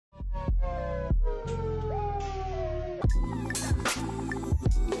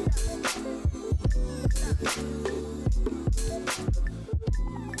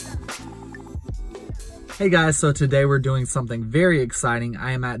Hey guys, so today we're doing something very exciting.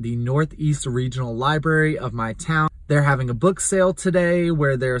 I am at the Northeast Regional Library of my town. They're having a book sale today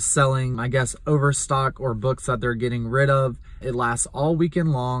where they're selling, I guess, overstock or books that they're getting rid of. It lasts all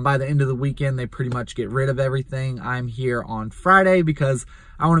weekend long. By the end of the weekend, they pretty much get rid of everything. I'm here on Friday because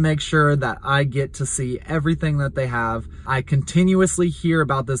I want to make sure that I get to see everything that they have. I continuously hear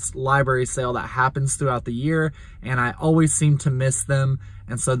about this library sale that happens throughout the year, and I always seem to miss them.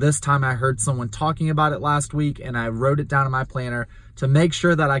 And so this time I heard someone talking about it last week, and I wrote it down in my planner to make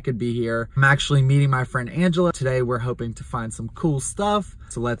sure that I could be here. I'm actually meeting my friend Angela. Today we're hoping to find some cool stuff,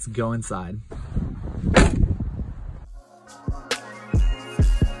 so let's go inside.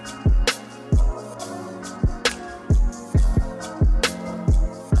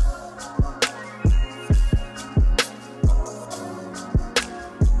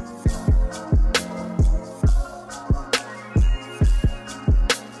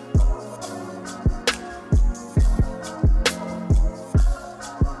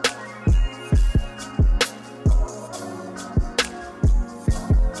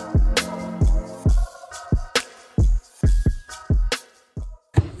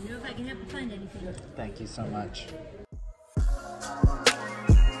 Thank you so much.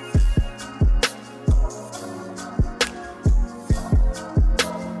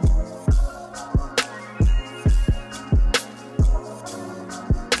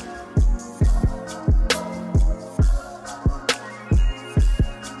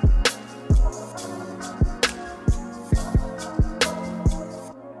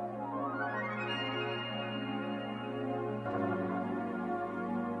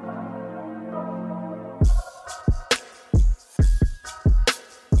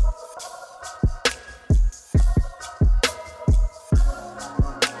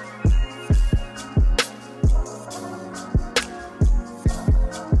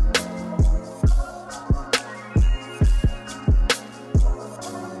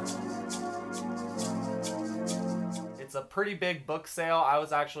 It's a pretty big book sale. I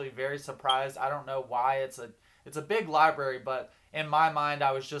was actually very surprised. I don't know why. It's a big library, but in my mind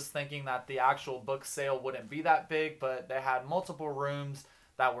I was just thinking that the actual book sale wouldn't be that big, but they had multiple rooms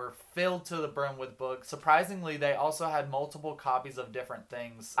that were filled to the brim with books. Surprisingly, they also had multiple copies of different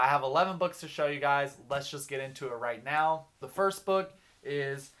things. I have 11 books to show you guys. Let's just get into it right now. The first book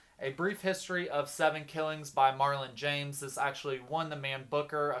is A Brief History of 7 Killings by Marlon James. This actually won the Man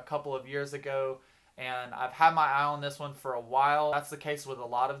Booker a couple of years ago, and I've had my eye on this one for a while. That's the case with a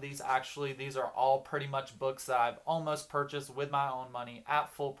lot of these. Actually, these are all pretty much books that I've almost purchased with my own money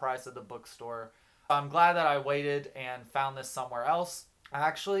at full price at the bookstore. I'm glad that I waited and found this somewhere else. I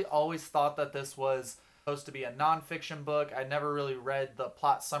actually always thought that this was supposed to be a nonfiction book. I never really read the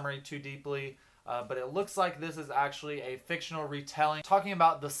plot summary too deeply, but it looks like this is actually a fictional retelling talking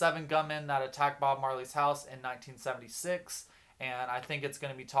about the 7 gunmen that attacked Bob Marley's house in 1976. And I think it's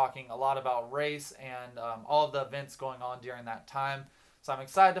going to be talking a lot about race and all of the events going on during that time. So I'm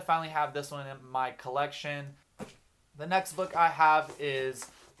excited to finally have this one in my collection. The next book I have is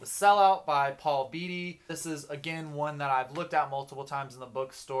The Sellout by Paul Beatty. This is, again, one that I've looked at multiple times in the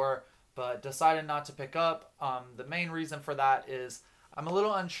bookstore, but decided not to pick up. The main reason for that is I'm a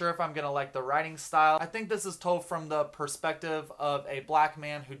little unsure if I'm going to like the writing style. I think this is told from the perspective of a black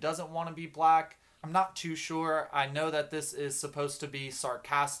man who doesn't want to be black. I'm not too sure. I know that this is supposed to be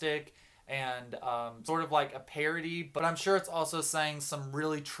sarcastic and sort of like a parody, but I'm sure it's also saying some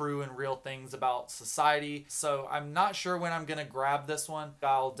really true and real things about society. So I'm not sure when I'm going to grab this one.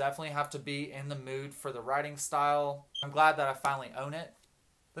 I'll definitely have to be in the mood for the writing style. I'm glad that I finally own it.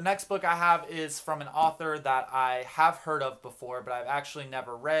 The next book I have is from an author that I have heard of before, but I've actually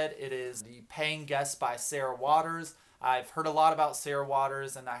never read. It is The Paying Guest by Sarah Waters. I've heard a lot about Sarah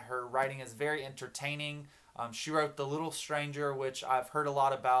Waters, and her writing is very entertaining. She wrote The Little Stranger, which I've heard a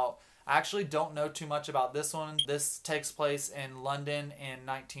lot about. I actually don't know too much about this one. This takes place in London in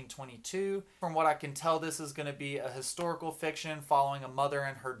 1922. From what I can tell, this is going to be a historical fiction following a mother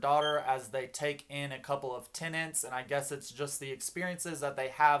and her daughter as they take in a couple of tenants, and I guess it's just the experiences that they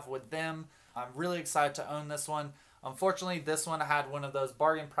have with them. I'm really excited to own this one. Unfortunately, this one had one of those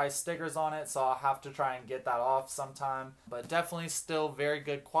bargain price stickers on it, so I'll have to try and get that off sometime. But definitely still very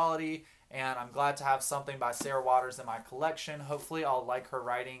good quality, and I'm glad to have something by Sarah Waters in my collection. Hopefully I'll like her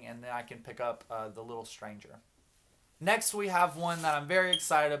writing, and then I can pick up The Little Stranger. Next, we have one that I'm very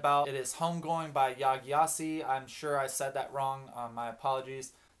excited about. It is Homegoing by Yagyasi. I'm sure I said that wrong. My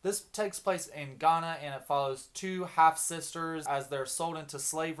apologies. This takes place in Ghana, and it follows two half-sisters as they're sold into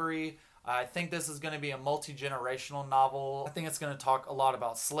slavery. I think this is going to be a multi-generational novel. I think it's going to talk a lot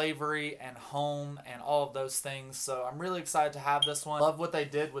about slavery and home and all of those things. So I'm really excited to have this one. Love what they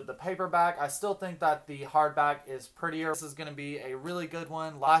did with the paperback. I still think that the hardback is prettier. This is going to be a really good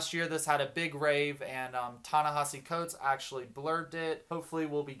one. Last year this had a big rave, and Ta-Nehisi Coates actually blurbed it. Hopefully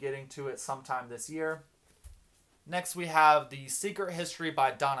we'll be getting to it sometime this year. Next we have The Secret History by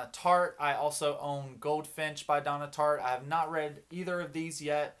Donna Tartt. I also own Goldfinch by Donna Tartt. I have not read either of these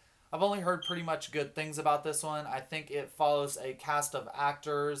yet. I've only heard pretty much good things about this one. I think it follows a cast of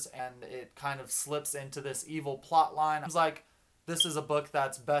actors and it kind of slips into this evil plot line. It's like this is a book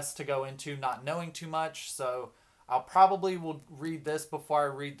that's best to go into not knowing too much, so I'll probably will read this before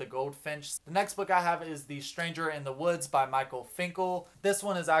I read The Goldfinch. The next book I have is The Stranger in the Woods by Michael Finkel. This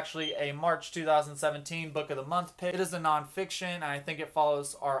one is actually a March 2017 Book of the Month pick. It is a nonfiction, and I think it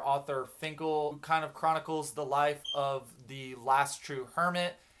follows our author Finkel, who kind of chronicles the life of the last true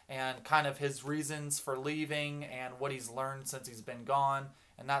hermit and kind of his reasons for leaving and what he's learned since he's been gone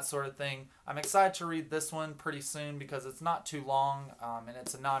and that sort of thing. I'm excited to read this one pretty soon because it's not too long and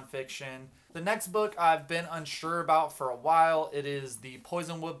it's a nonfiction. The next book I've been unsure about for a while. It is The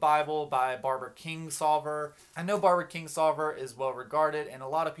Poisonwood Bible by Barbara Kingsolver. I know Barbara Kingsolver is well regarded and a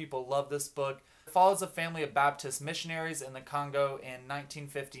lot of people love this book. It follows a family of Baptist missionaries in the Congo in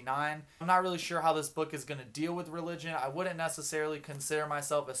 1959. I'm not really sure how this book is going to deal with religion. I wouldn't necessarily consider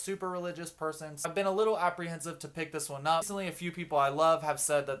myself a super religious person. So I've been a little apprehensive to pick this one up. Recently, a few people I love have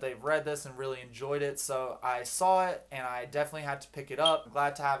said that they've read this and really enjoyed it, so I saw it and I definitely had to pick it up. I'm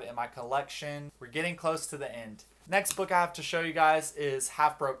glad to have it in my collection. We're getting close to the end. Next book I have to show you guys is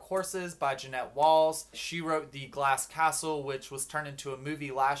Half Broke Horses by Jeanette Walls. She wrote The Glass Castle, which was turned into a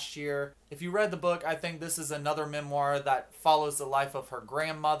movie last year. If you read the book, I think this is another memoir that follows the life of her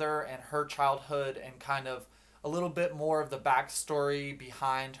grandmother and her childhood and kind of a little bit more of the backstory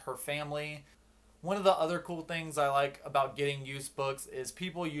behind her family. One of the other cool things I like about getting used books is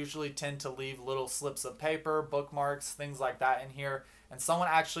people usually tend to leave little slips of paper, bookmarks, things like that in here. And someone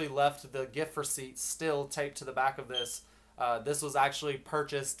actually left the gift receipt still taped to the back of this. This was actually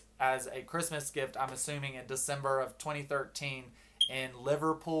purchased as a Christmas gift, I'm assuming, in December of 2013 in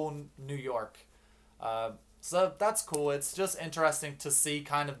Liverpool, New York. So that's cool. It's just interesting to see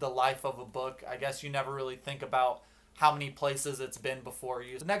kind of the life of a book. I guess you never really think about how many places it's been before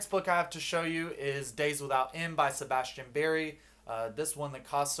you. The next book I have to show you is Days Without End by Sebastian Barry. This won the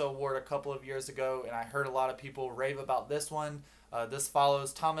Costa Award a couple of years ago, and I heard a lot of people rave about this one. This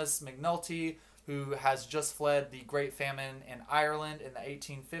follows Thomas McNulty, who has just fled the Great Famine in Ireland in the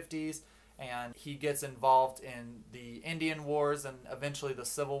 1850s, and he gets involved in the Indian Wars and eventually the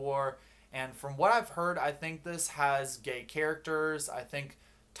Civil War. And from what I've heard, I think this has gay characters. I think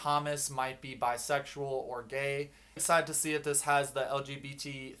Thomas might be bisexual or gay. I'm excited to see if this has the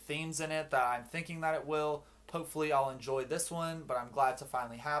LGBT themes in it that I'm thinking that it will. Hopefully I'll enjoy this one, but I'm glad to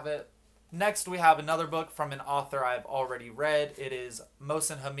finally have it. Next, we have another book from an author I've already read. It is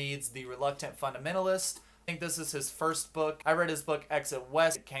Mohsen Hamid's The Reluctant Fundamentalist. I think this is his first book. I read his book Exit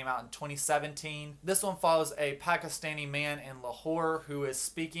West. It came out in 2017. This one follows a Pakistani man in Lahore who is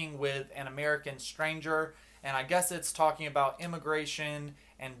speaking with an American stranger. And I guess it's talking about immigration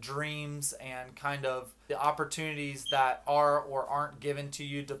and dreams and kind of the opportunities that are or aren't given to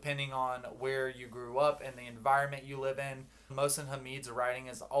you depending on where you grew up and the environment you live in. Mohsen Hamid's writing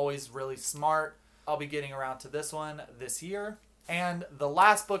is always really smart. I'll be getting around to this one this year. And the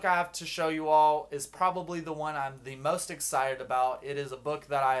last book I have to show you all is probably the one I'm the most excited about. It is a book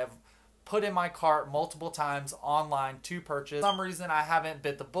that I have put in my cart multiple times online to purchase. For some reason I haven't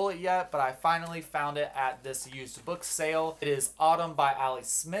bit the bullet yet, but I finally found it at this used book sale. It is Autumn by Ali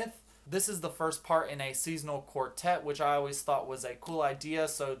Smith. This is the first part in a seasonal quartet, which I always thought was a cool idea.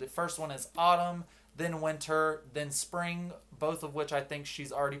 So the first one is autumn, then winter, then spring, both of which I think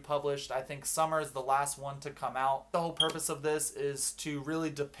she's already published. I think summer is the last one to come out. The whole purpose of this is to really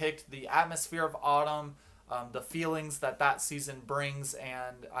depict the atmosphere of autumn, the feelings that that season brings,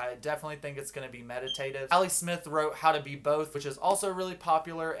 and I definitely think it's going to be meditative. Ali Smith wrote How to Be Both, which is also really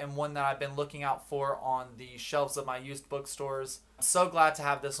popular and one that I've been looking out for on the shelves of my used bookstores. I'm so glad to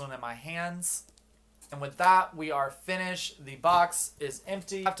have this one in my hands. And with that, we are finished. The box is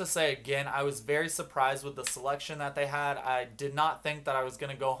empty. I have to say again, I was very surprised with the selection that they had. I did not think that I was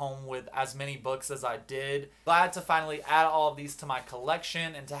going to go home with as many books as I did. Glad to finally add all of these to my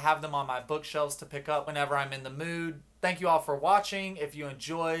collection and to have them on my bookshelves to pick up whenever I'm in the mood. Thank you all for watching. If you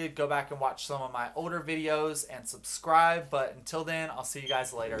enjoyed, go back and watch some of my older videos and subscribe. But until then, I'll see you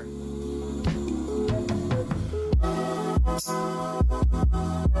guys later.